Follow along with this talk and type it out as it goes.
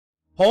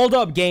Hold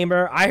up,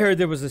 gamer. I heard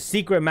there was a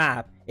secret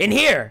map in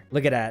here.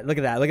 Look at that. Look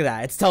at that. Look at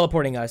that. It's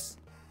teleporting us.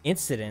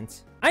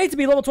 Incident. I need to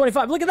be level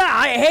 25. Look at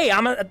that. Hey,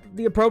 I'm at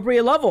the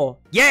appropriate level.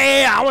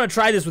 Yeah. I want to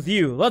try this with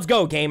you. Let's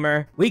go,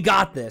 gamer. We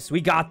got this. We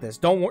got this.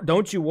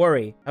 Don't you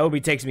worry. I hope he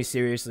takes me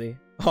seriously.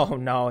 Oh,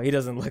 no. He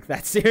doesn't look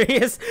that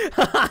serious.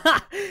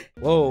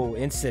 Whoa,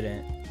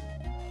 incident.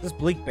 This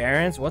Bleak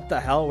Barrens? What the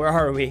hell? Where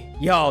are we?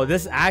 Yo,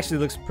 this actually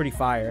looks pretty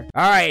fire.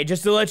 All right,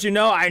 just to let you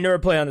know, I never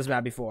played on this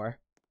map before.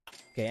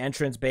 Okay,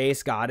 entrance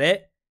base. Got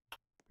it.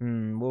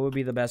 What would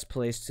be the best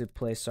place to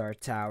place our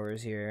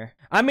towers here?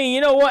 I mean,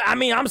 you know what? I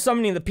mean, I'm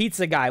summoning the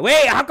pizza guy.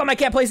 Wait, how come I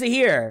can't place it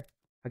here?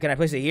 Can I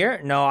place it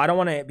here? No, I don't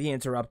want to be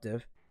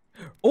interruptive.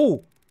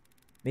 Oh,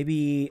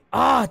 maybe...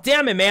 Ah,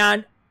 damn it,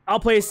 man.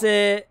 I'll place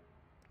it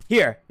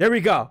here. There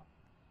we go.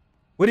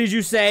 What did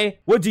you say?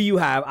 What do you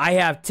have? I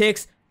have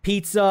ticks,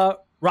 pizza,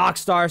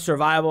 Rockstar,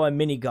 survival, and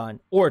minigun.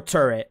 Or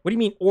turret. What do you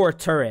mean, or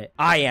turret?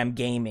 I am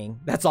gaming.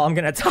 That's all I'm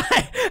gonna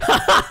type.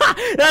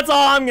 That's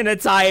all I'm gonna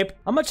type.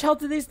 How much health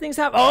do these things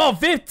have? Oh,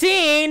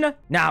 15!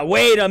 Now,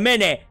 wait a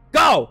minute.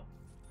 Go!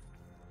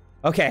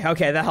 Okay,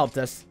 that helped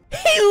us.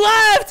 He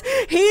left!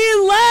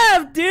 He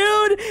left,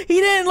 dude!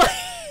 He didn't like...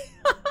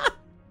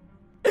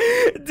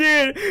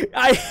 Dude,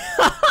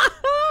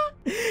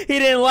 he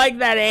didn't like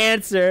that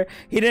answer.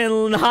 He did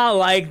not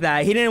like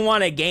that. He didn't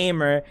want a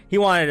gamer. He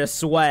wanted a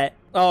sweat.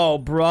 Oh,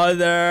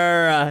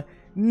 brother.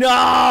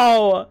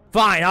 No!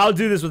 Fine, I'll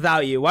do this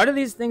without you. Why do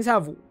these things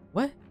have...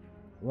 What?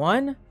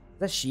 One? Is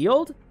that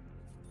shield?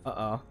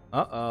 Uh-oh.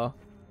 Uh-oh.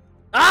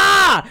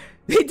 Ah!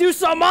 They do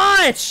so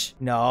much!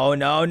 No.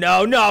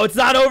 It's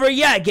not over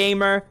yet,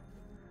 gamer.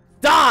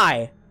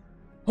 Die!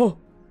 Oh.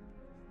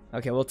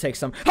 Okay, we'll take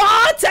some.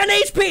 Ah! 10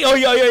 HP! Oh,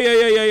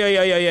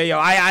 yo.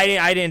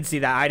 I didn't see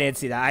that. I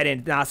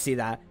did not see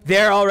that.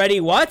 They're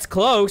already... What?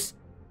 Close.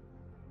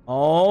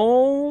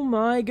 Oh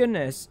my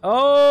goodness.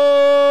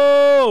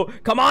 Oh,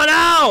 come on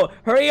out.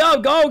 Hurry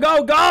up.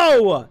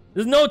 Go.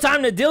 There's no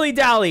time to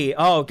dilly-dally.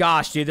 Oh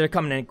gosh, dude, they're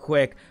coming in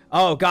quick.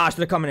 Oh gosh,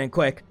 they're coming in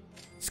quick.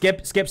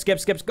 Skip. Go.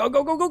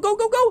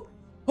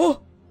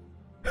 Oh,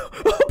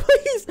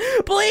 please.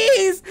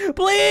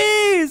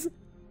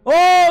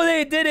 Oh,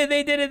 they did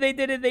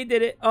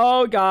it.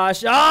 Oh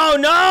gosh. Oh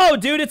no,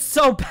 dude, it's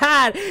so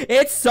bad.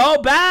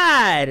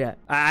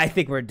 I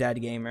think we're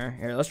dead, gamer.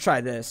 Here, let's try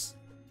this.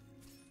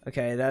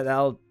 Okay,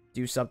 that'll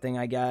do something,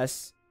 I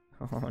guess.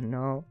 Oh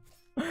no.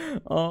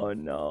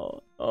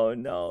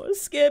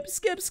 Skip.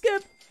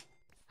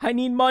 I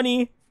need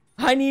money.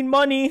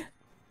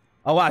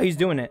 Oh wow, he's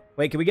doing it.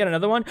 Wait, can we get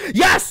another one?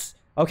 Yes!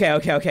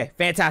 Okay.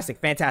 Fantastic.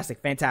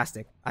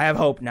 I have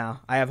hope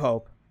now.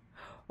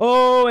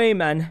 Oh,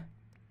 amen.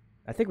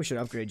 I think we should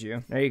upgrade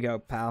you. There you go,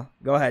 pal.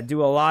 Go ahead,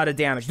 do a lot of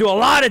damage.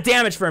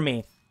 For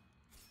me.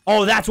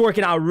 Oh, that's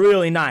working out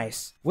really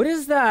nice. What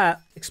is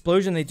that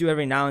explosion they do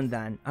every now and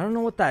then? I don't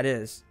know what that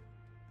is.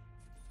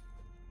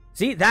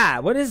 See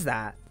that? What is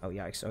that? Oh,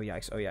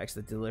 yikes.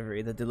 The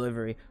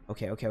delivery.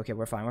 Okay.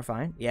 We're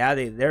fine. Yeah,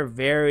 they're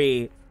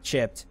very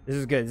chipped. This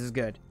is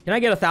good. Can I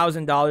get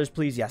 $1,000,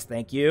 please? Yes,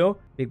 thank you.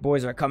 Big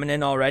boys are coming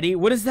in already.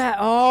 What is that?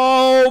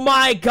 Oh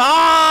my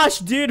gosh,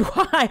 dude.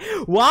 Why?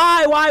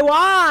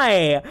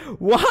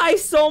 Why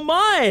so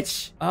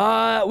much?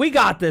 We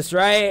got this,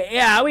 right?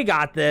 Yeah, we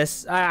got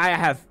this. I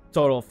have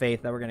total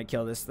faith that we're gonna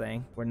kill this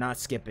thing. We're not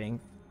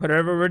skipping.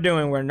 Whatever we're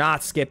doing, we're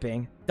not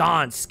skipping.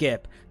 Dawn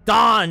skip.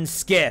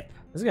 This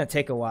is gonna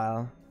take a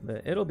while,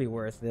 but it'll be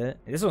worth it.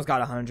 This one's got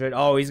 100.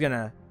 Oh, he's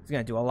gonna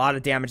do a lot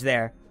of damage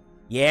there.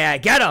 Yeah,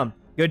 get him.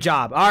 Good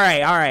job. All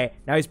right.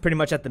 Now he's pretty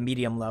much at the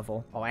medium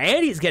level. Oh,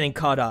 and he's getting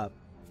cut up.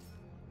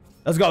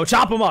 Let's go.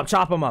 Chop him up.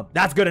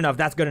 That's good enough.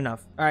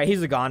 All right,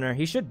 he's a goner.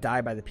 He should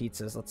die by the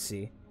pizzas. Let's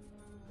see.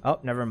 Oh,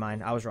 never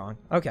mind. I was wrong.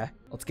 Okay.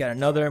 Let's get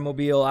another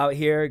mobile out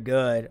here.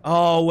 Good.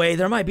 Oh, wait.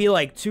 There might be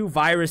like 2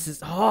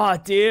 viruses. Oh,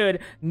 dude.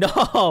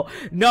 No.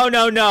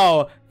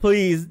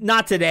 Please.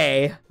 Not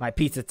today. My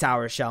pizza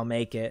tower shall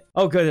make it.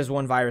 Oh, good. There's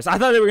 1 virus. I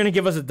thought they were going to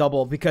give us a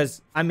double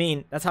because, I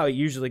mean, that's how it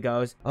usually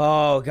goes.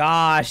 Oh,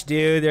 gosh,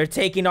 dude. They're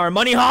taking our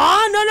money.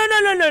 Huh?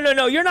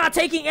 No. You're not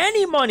taking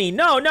any money.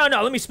 No.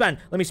 Let me spend.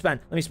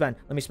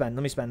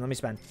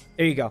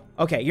 There you go.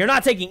 Okay. You're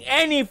not taking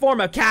any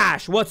form of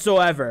cash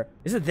whatsoever.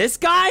 Is it this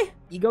guy?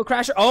 Ego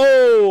crasher.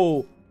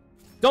 Oh,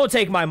 don't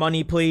take my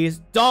money, please.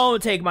 Oh,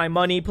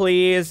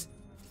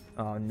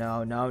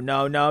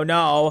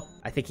 no.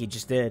 I think he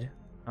just did.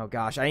 Oh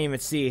gosh, I didn't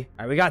even see. All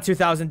right, we got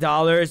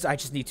 $2,000. I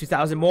just need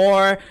 2,000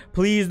 more.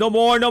 Please, no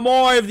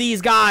more of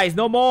these guys.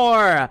 No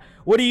more.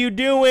 What are you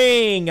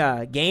doing,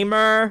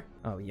 gamer?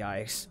 Oh,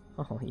 yikes.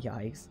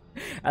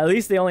 At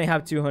least they only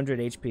have 200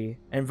 HP.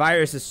 And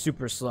virus is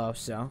super slow,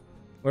 so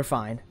we're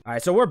fine. All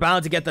right, so we're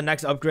bound to get the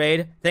next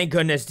upgrade. Thank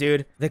goodness,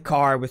 dude. The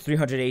car with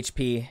 300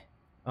 HP.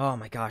 Oh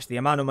my gosh, the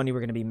amount of money we're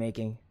going to be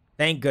making.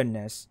 Thank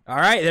goodness. All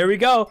right, there we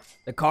go.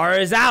 The car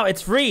is out.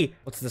 It's free.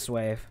 What's this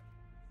wave?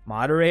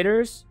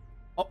 Moderators?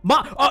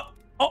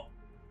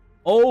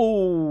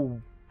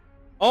 Oh.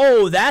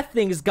 Oh, that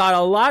thing's got a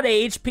lot of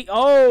HP.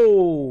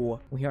 Oh,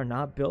 we are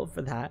not built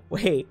for that.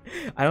 Wait,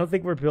 I don't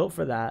think we're built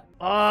for that.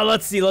 Oh,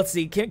 let's see. Let's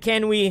see.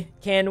 Can we?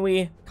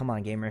 Come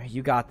on, gamer.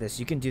 You got this.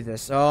 You can do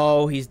this.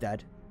 Oh, he's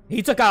dead.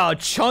 He took out a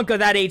chunk of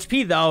that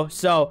HP, though.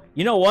 So,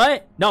 you know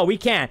what? No, we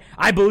can.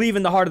 I believe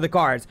in the heart of the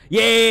cards.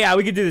 Yeah.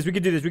 We can do this. We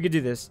can do this. We can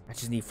do this. I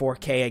just need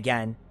 4K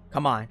again.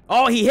 Come on.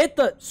 Oh, he hit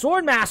the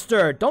Sword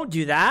Master. Don't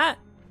do that.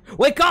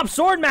 Wake up,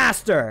 Sword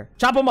Master.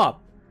 Chop him up.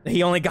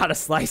 He only got a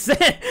slice.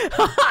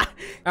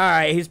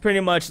 Alright, he's pretty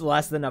much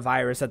less than a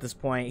virus at this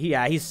point.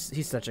 Yeah,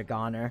 he's such a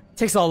goner.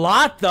 Takes a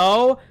lot,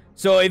 though.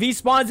 So if he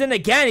spawns in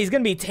again, he's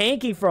gonna be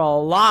tanking for a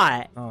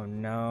lot. Oh,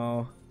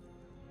 no.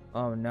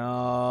 Oh,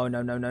 no.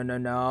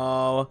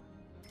 No.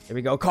 Here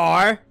we go,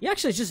 car. He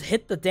actually just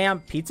hit the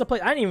damn pizza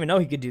place. I didn't even know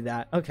he could do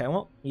that. Okay,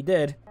 well, he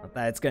did. Not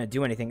that it's gonna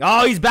do anything.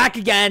 Oh, he's back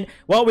again.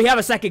 Well, we have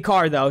a second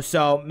car, though,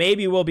 so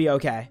maybe we'll be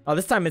okay. Oh,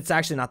 this time it's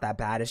actually not that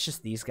bad. It's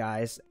just these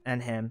guys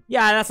and him.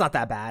 Yeah, that's not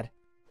that bad.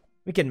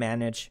 We can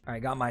manage. All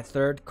right, got my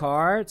third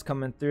car. It's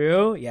coming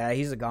through. Yeah,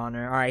 he's a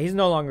goner. All right, he's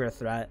no longer a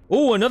threat.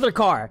 Ooh, another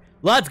car.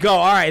 Let's go.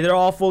 All right, they're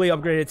all fully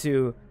upgraded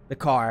to the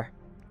car.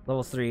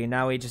 Level 3.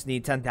 Now we just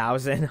need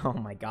 10,000. Oh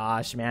my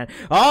gosh, man.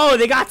 Oh,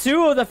 they got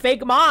 2 of the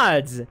fake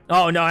mods.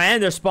 Oh no,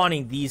 and they're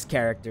spawning these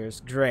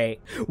characters. Great.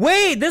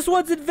 Wait, this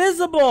one's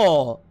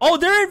invisible. Oh,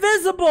 they're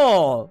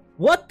invisible.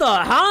 What the,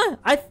 huh?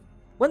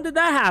 When did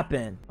that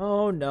happen?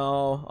 Oh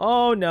no.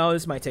 Oh no,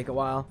 this might take a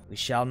while. We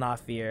shall not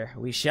fear.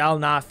 We shall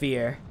not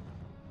fear.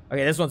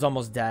 Okay, this one's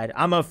almost dead.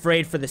 I'm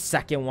afraid for the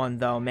second one,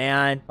 though,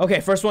 man. Okay,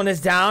 first one is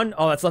down.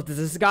 Oh, that's left is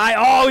this guy.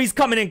 Oh, he's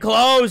coming in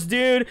close,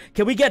 dude.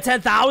 Can we get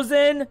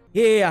 10,000?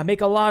 Yeah,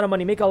 make a lot of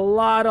money. Make a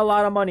lot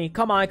of money.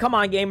 Come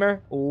on,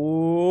 gamer.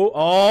 Ooh,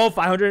 oh,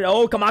 500.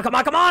 Oh, come on.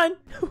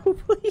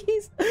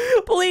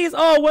 Please.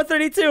 Oh,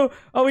 132.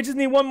 Oh, we just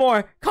need one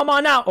more. Come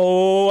on now.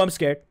 Oh, I'm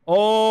scared.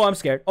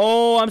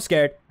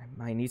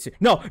 I need to.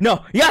 No.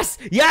 Yes.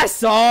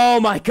 Oh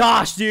my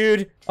gosh,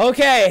 dude.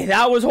 Okay,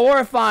 that was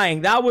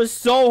horrifying. That was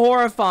so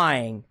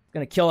horrifying.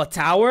 Gonna kill a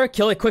tower.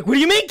 Kill it quick. What do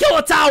you mean kill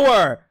a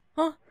tower?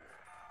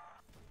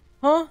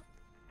 Huh?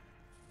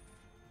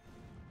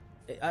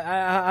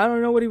 I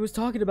don't know what he was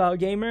talking about,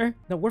 gamer.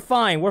 No, we're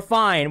fine,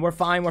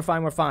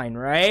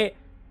 right?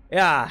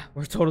 Yeah,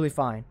 we're totally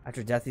fine.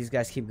 After death, these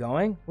guys keep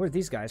going. Where are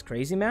these guys?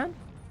 Crazy, man?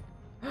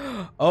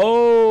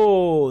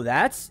 Oh,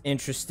 that's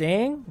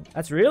interesting.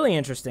 That's really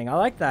interesting. I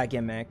like that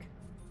gimmick.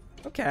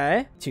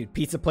 Okay. Dude,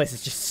 pizza place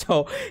is just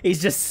so...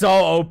 He's just so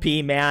OP,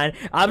 man.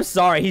 I'm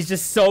sorry. He's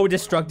just so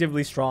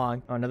destructively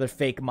strong. Oh, another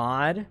fake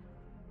mod.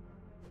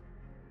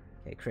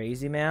 Okay,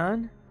 crazy,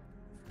 man.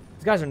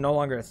 These guys are no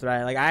longer a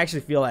threat. Like, I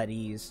actually feel at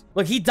ease.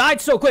 Look, he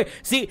died so quick.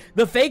 See,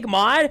 the fake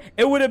mod,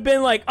 it would have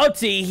been like up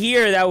to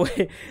here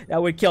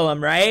that would kill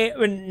him, right?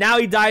 But now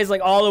he dies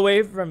like all the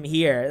way from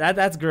here.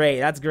 That's great.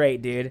 That's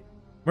great, dude.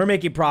 We're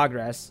making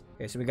progress.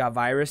 Okay, so we got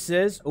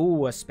viruses.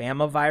 Ooh, a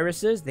spam of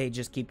viruses. They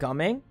just keep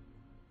coming.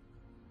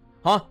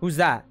 Huh? Who's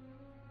that?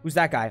 Who's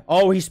that guy?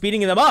 Oh, he's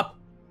speeding them up.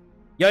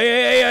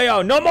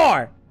 Yo. No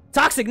more.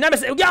 Toxic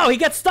nemesis. Yo, he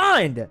gets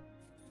stunned.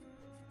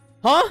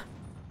 Huh?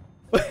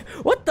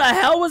 What the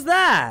hell was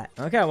that?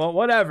 Okay, well,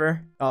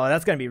 whatever. Oh,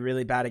 that's gonna be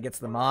really bad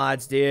against the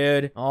mods,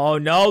 dude. Oh,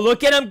 no.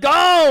 Look at him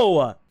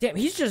go. Damn,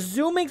 he's just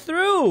zooming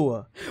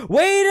through.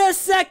 Wait a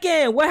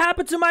second. What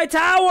happened to my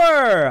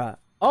tower?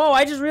 Oh,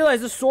 I just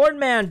realized the sword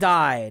man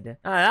died.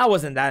 That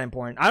wasn't that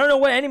important. I don't know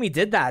what enemy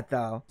did that,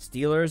 though.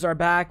 Stealers are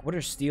back. What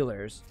are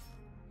stealers?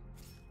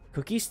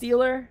 Cookie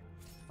stealer?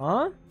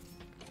 Huh?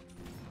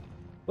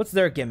 What's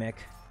their gimmick?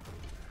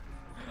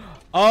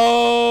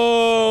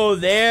 Oh,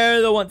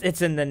 they're the ones.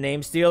 It's in the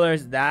name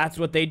stealers. That's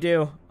what they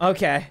do.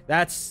 Okay,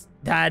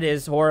 that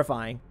is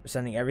horrifying. They're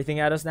sending everything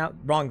at us now.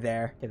 Wrong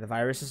there. Okay, the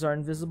viruses are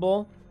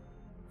invisible.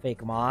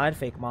 Fake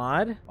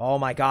mod. Oh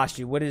my gosh,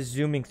 dude. What is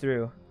zooming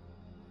through?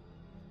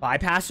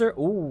 Bypasser?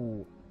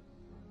 Ooh.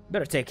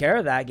 Better take care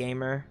of that,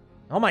 gamer.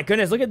 Oh my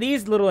goodness, look at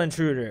these little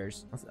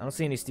intruders. I don't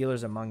see any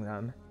stealers among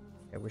them.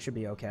 Okay, we should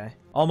be okay.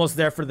 Almost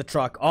there for the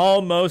truck.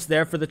 Almost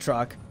there for the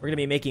truck. We're gonna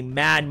be making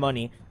mad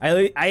money.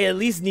 I at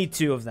least need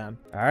 2 of them.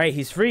 All right,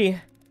 he's free. You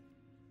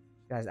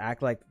guys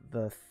act like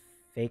the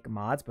fake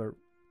mods, but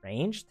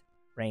ranged?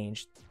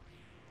 Ranged.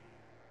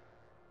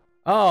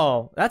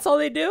 Oh, that's all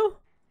they do?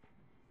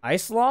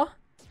 Ice Law?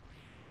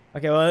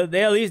 Okay, well,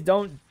 they at least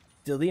don't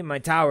delete my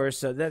towers,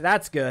 so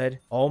that's good.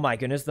 Oh my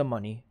goodness, the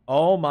money.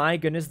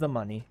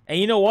 And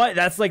you know what?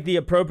 That's like the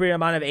appropriate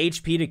amount of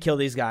HP to kill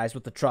these guys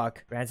with the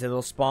truck. Granted,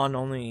 they'll spawn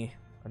only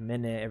a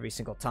minute every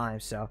single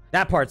time, so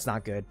that part's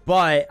not good.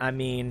 But I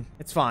mean,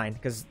 it's fine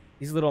because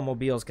these little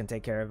mobiles can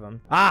take care of them.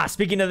 Ah,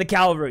 speaking of the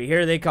cavalry,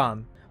 here they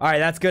come. All right,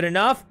 that's good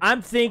enough.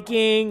 I'm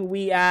thinking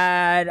we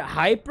add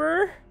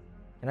hyper.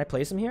 Can I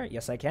place him here?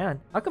 Yes, I can.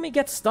 How come he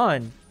gets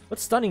stunned?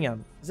 What's stunning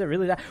him? Is it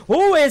really that?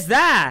 Who is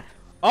that?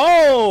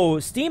 Oh,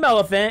 Steam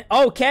Elephant.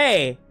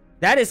 Okay.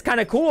 That is kind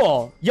of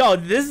cool. Yo,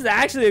 this is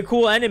actually a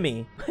cool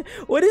enemy.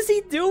 What is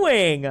he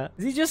doing?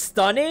 Is he just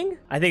stunning?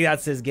 I think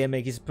that's his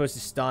gimmick. He's supposed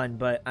to stun,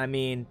 but I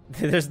mean,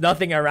 there's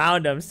nothing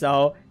around him,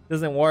 so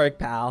Doesn't work,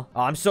 pal.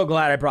 Oh, I'm so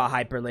glad I brought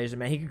Hyper Laser,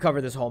 man. He could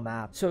cover this whole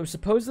map. So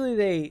supposedly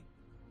they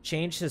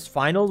changed his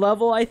final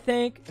level, I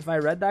think, if I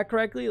read that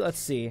correctly. Let's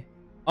see.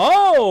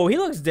 Oh, he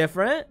looks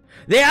different.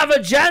 They have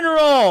a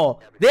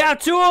general. They have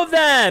 2 of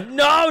them.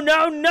 No,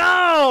 no,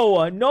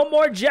 no. No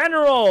more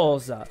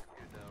generals.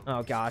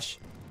 Oh, gosh.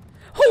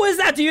 Who is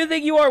that? Do you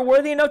think you are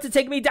worthy enough to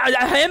take me down?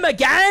 Him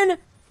again?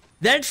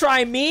 Then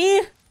try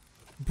me?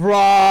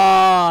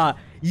 Bruh.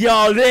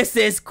 Yo, this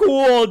is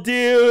cool,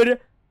 dude.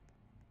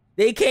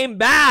 They came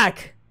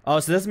back. Oh,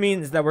 so this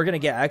means that we're going to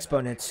get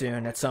Exponent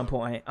soon at some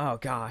point. Oh,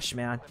 gosh,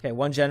 man. Okay,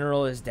 1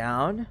 general is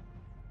down.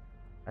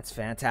 That's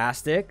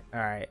fantastic. All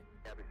right.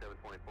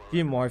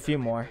 Few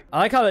more. I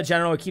like how the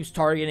general keeps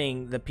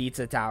targeting the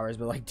pizza towers,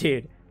 but like,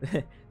 dude,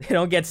 they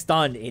don't get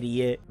stunned,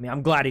 idiot. I mean,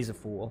 I'm glad he's a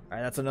fool. All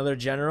right, that's another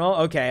general.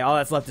 Okay, all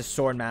that's left is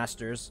Sword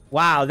Masters.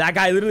 Wow, that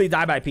guy literally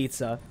died by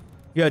pizza.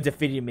 You have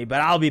defeated me,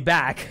 but I'll be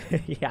back.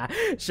 Yeah,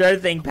 sure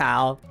thing,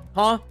 pal.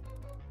 Huh?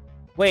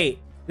 Wait,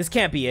 this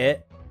can't be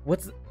it.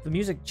 What's the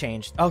music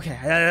changed? Okay,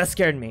 that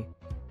scared me.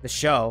 The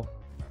show.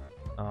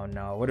 Oh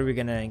no, what are we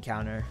gonna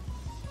encounter?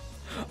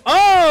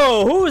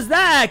 Oh, who's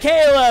that?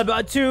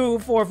 Caleb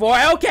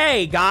 244.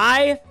 Okay,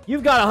 guy,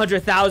 you've got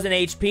 100,000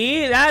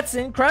 HP. That's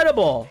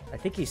incredible. I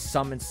think he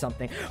summoned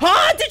something.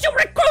 Huh? Did you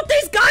recruit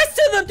these guys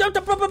to them? Don't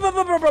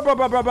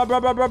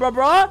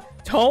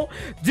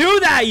do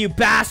that, you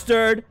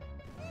bastard.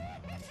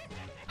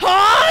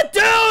 Huh,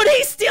 dude?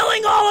 He's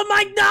stealing all of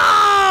my...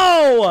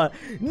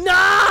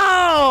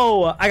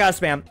 No! I gotta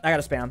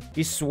spam.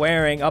 He's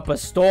swearing up a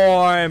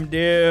storm,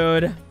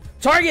 dude.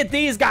 Target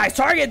these guys.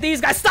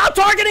 Stop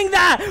targeting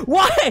that.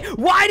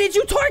 Why did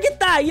you target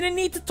that? You didn't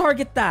need to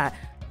target that.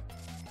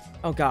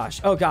 Oh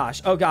gosh.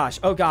 Oh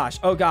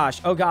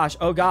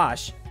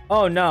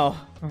no.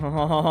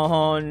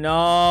 Oh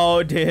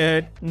no,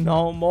 dude.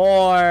 No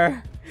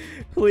more.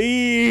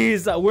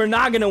 Please. We're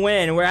not gonna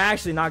win. We're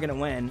actually not gonna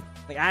win.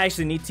 Like, I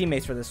actually need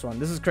teammates for this one.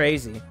 This is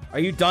crazy. Are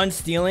you done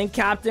stealing,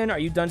 Captain? Are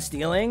you done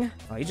stealing?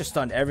 Oh, he just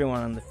stunned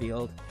everyone on the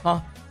field. Huh?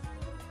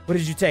 What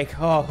did you take?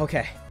 Oh,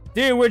 okay.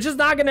 Dude, we're just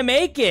not gonna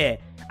make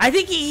it. I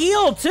think he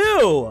healed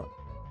too.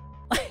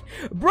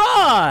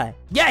 Bruh.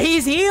 Yeah,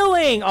 he's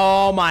healing.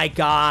 Oh my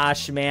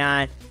gosh,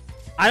 man.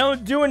 I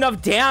don't do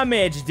enough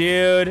damage,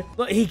 dude.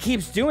 Look, he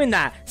keeps doing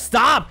that.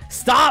 Stop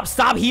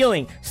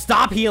healing.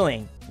 Stop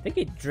healing. I think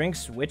he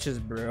drinks witch's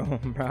brew,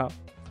 bro.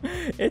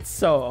 It's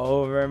so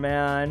over,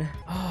 man.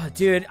 Oh,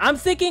 dude, I'm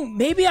thinking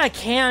maybe I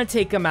can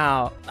take him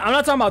out. I'm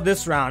not talking about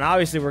this round.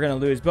 Obviously, we're gonna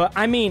lose. But,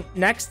 I mean,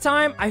 next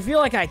time, I feel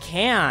like I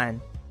can.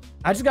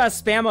 I just gotta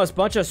spam a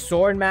bunch of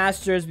Sword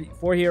Masters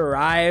before he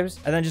arrives.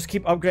 And then just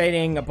keep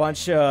upgrading a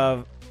bunch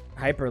of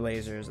Hyper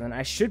Lasers. And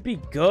I should be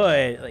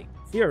good. Like,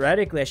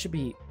 theoretically, I should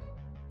be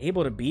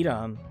able to beat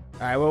him.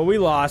 All right, well, we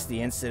lost the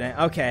incident.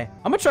 Okay,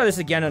 I'm gonna try this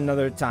again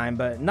another time.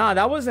 But, nah,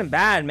 that wasn't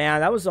bad,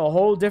 man. That was a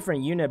whole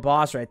different unit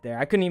boss right there.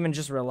 I couldn't even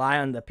just rely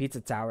on the pizza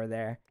tower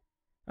there.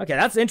 Okay,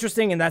 that's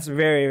interesting, and that's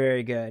very,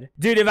 very good.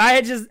 Dude, if I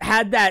had just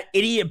had that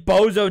idiot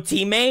bozo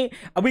teammate,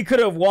 we could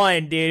have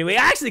won, dude. We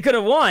actually could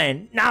have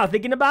won. Now,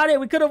 thinking about it,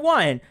 we could have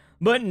won.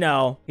 But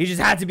no, he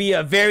just had to be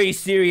a very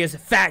serious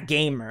fat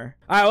gamer.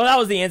 All right, well, that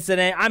was the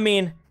incident. I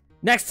mean,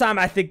 next time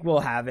I think we'll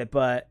have it.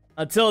 But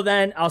until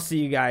then, I'll see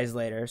you guys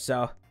later.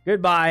 So,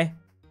 goodbye.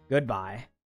 Goodbye.